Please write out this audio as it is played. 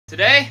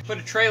Today, put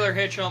a trailer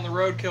hitch on the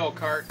Roadkill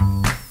cart.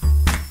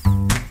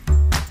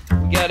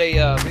 We got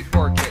a big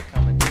bore kit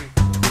coming too.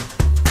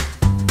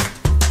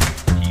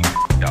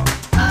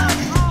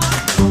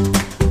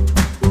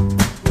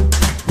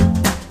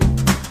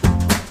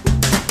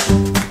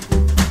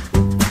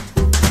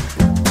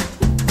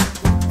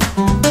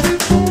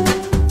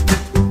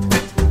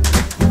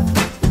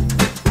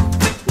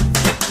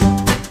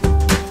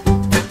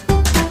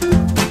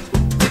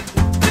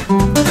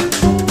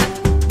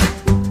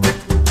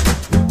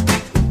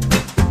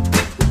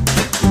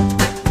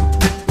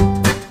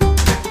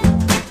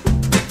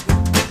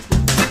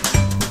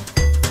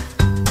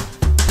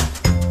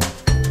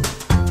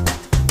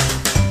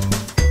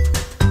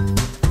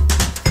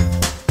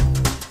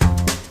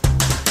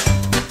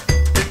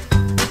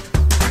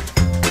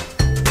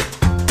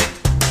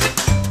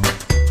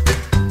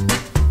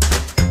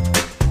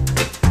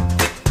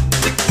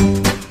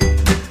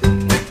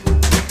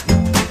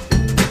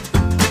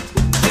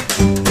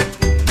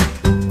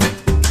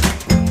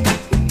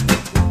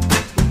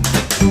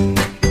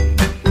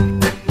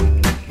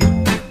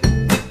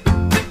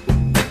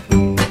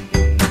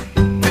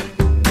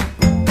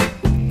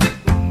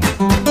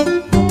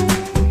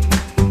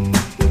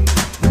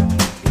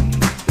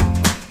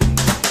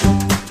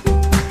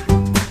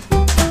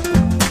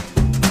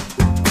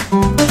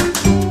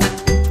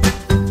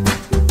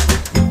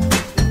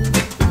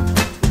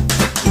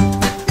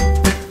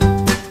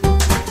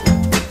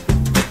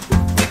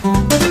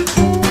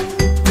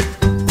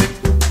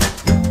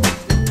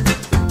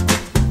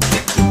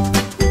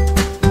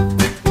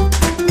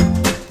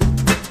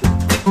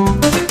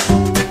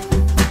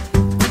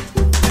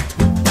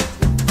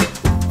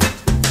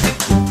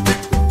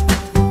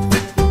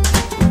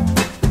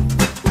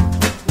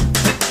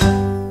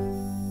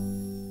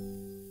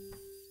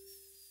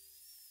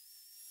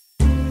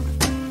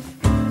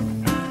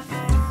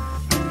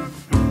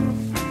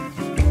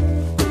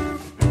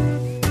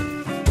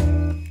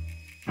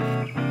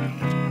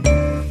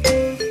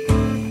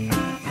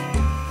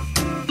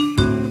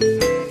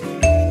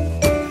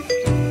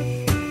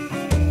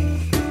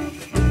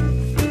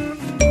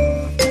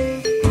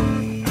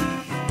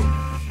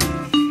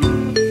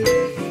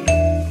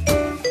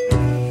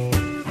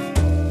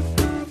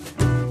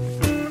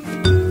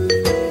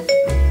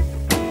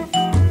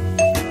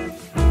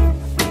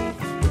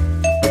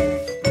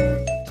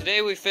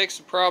 We fixed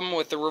the problem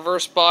with the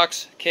reverse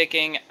box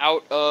kicking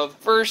out of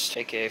first,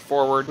 aka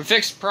forward. We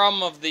fixed the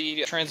problem of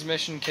the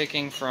transmission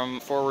kicking from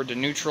forward to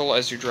neutral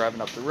as you're driving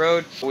up the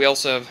road. We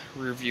also have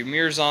rear view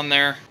mirrors on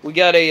there. We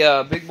got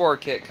a big bore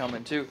kit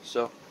coming too,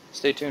 so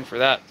stay tuned for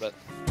that. But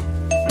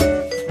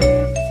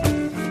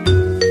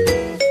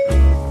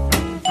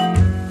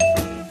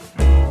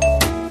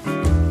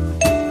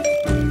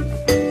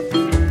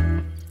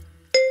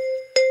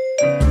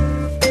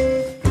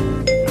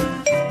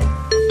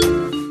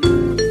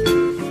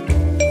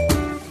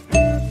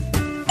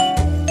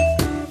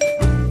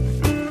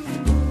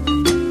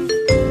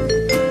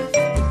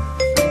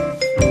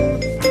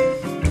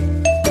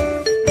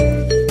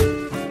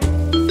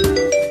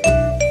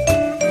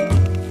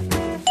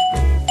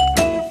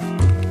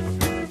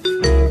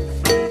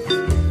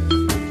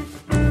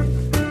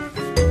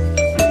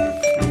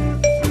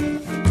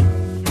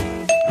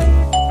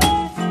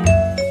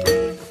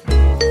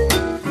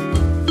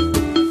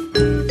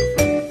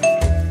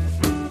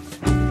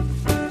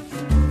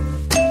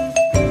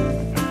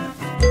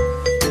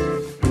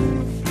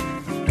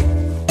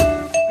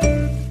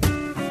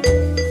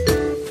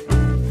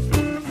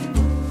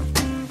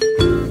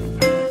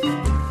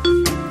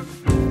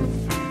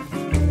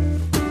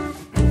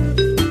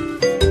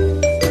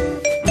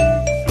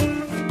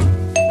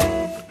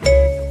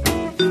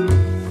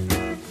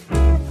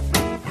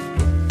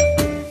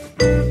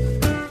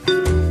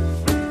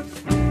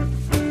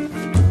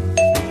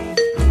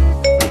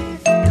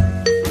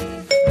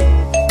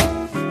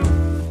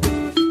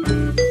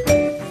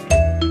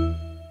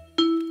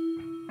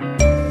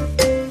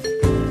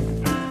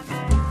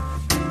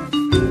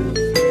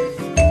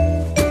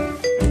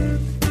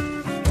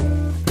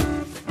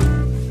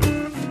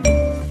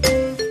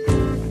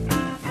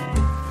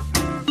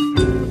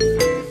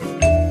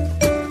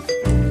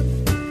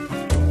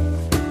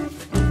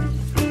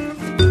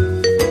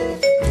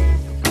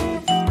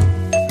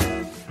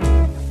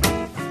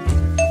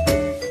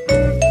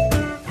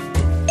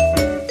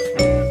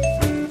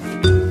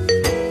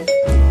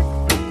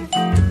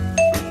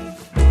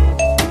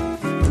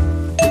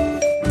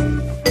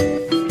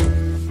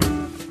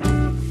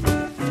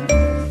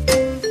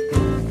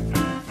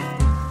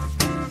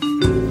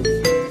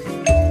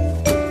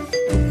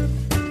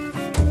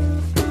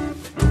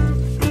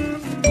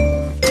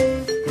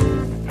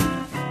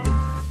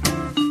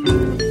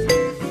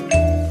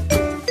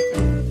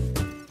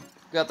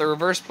got the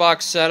reverse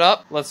box set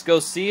up. Let's go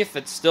see if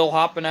it's still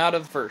hopping out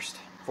of first.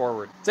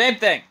 Forward. Same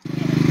thing.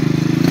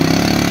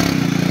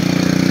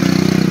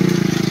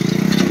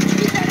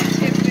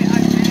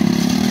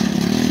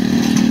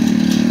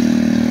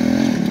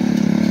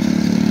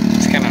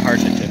 It's kind of hard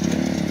to tip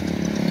it.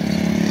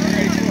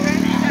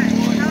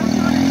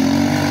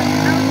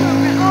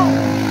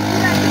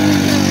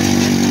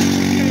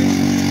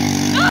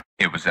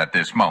 was at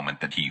this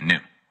moment that he knew.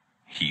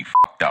 He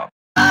fucked up.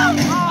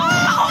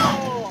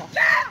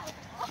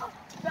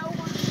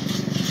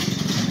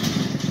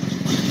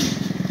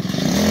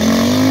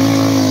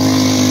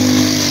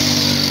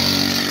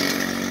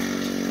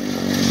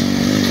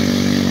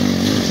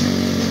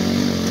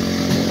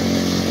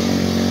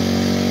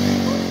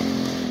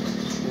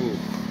 Ooh,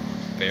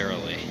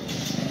 barely.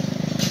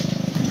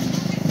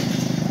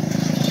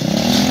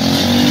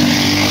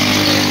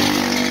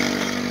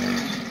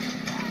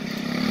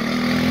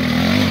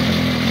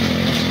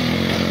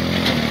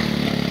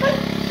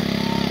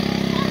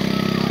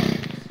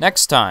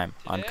 Next time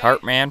on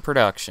Cartman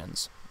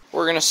Productions.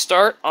 We're going to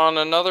start on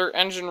another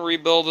engine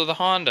rebuild of the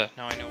Honda.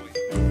 Now I know we...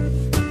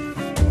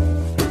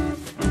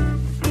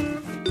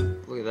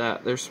 Look at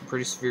that. There's some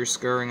pretty severe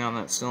scarring on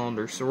that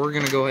cylinder. So we're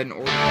going to go ahead and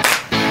order...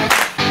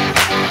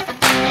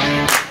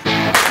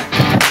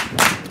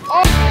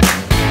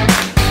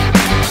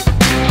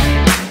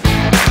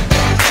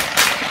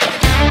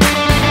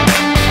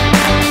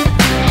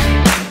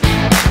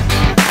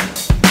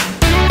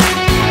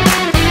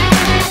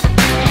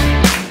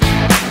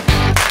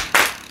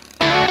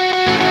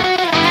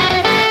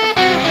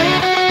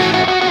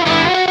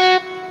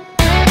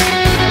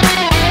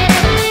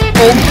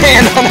 Old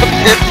man on a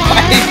pit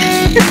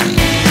bike.